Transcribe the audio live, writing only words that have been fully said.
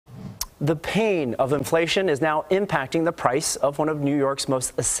The pain of inflation is now impacting the price of one of New York's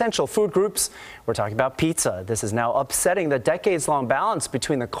most essential food groups. We're talking about pizza. This is now upsetting the decades-long balance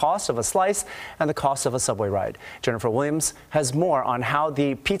between the cost of a slice and the cost of a subway ride. Jennifer Williams has more on how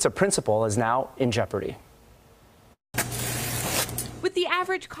the pizza principle is now in jeopardy. With the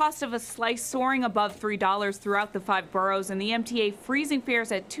average cost of a slice soaring above $3 throughout the 5 boroughs and the MTA freezing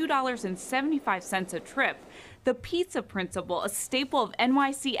fares at $2.75 a trip, the pizza principle, a staple of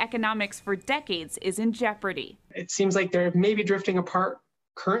NYC economics for decades, is in jeopardy. It seems like they're maybe drifting apart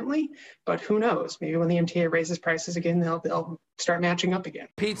currently, but who knows? Maybe when the MTA raises prices again, they'll start matching up again.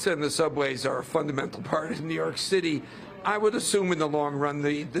 Pizza and the subways are a fundamental part of New York City. I would assume in the long run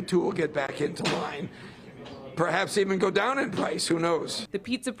the two will get back into line. Perhaps even go down in price, who knows? The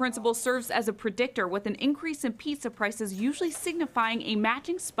pizza principle serves as a predictor, with an increase in pizza prices usually signifying a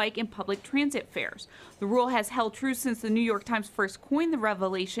matching spike in public transit fares. The rule has held true since the New York Times first coined the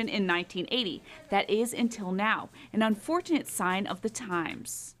revelation in 1980. That is, until now, an unfortunate sign of the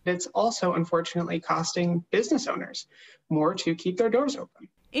times. It's also unfortunately costing business owners more to keep their doors open.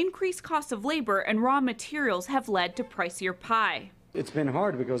 Increased costs of labor and raw materials have led to pricier pie. It's been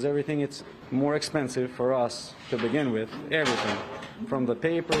hard because everything is more expensive for us to begin with. Everything, from the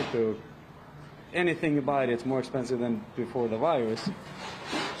paper to anything you buy, it's more expensive than before the virus.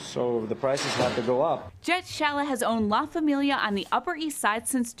 So the prices have to go up. Jet Shalla has owned La Familia on the Upper East Side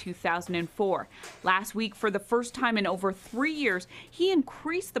since 2004. Last week, for the first time in over 3 years, he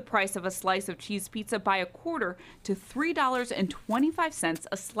increased the price of a slice of cheese pizza by a quarter to $3.25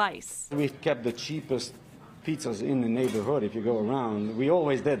 a slice. We kept the cheapest pizzas in the neighborhood. If you go around, we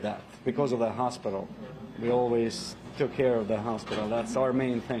always did that because of the hospital. We always took care of the hospital. That's our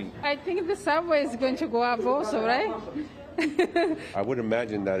main thing. I think the subway is going to go up also, right? I would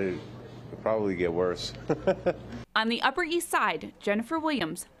imagine that it would probably get worse. On the Upper East Side, Jennifer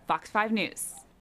Williams, Fox 5 News.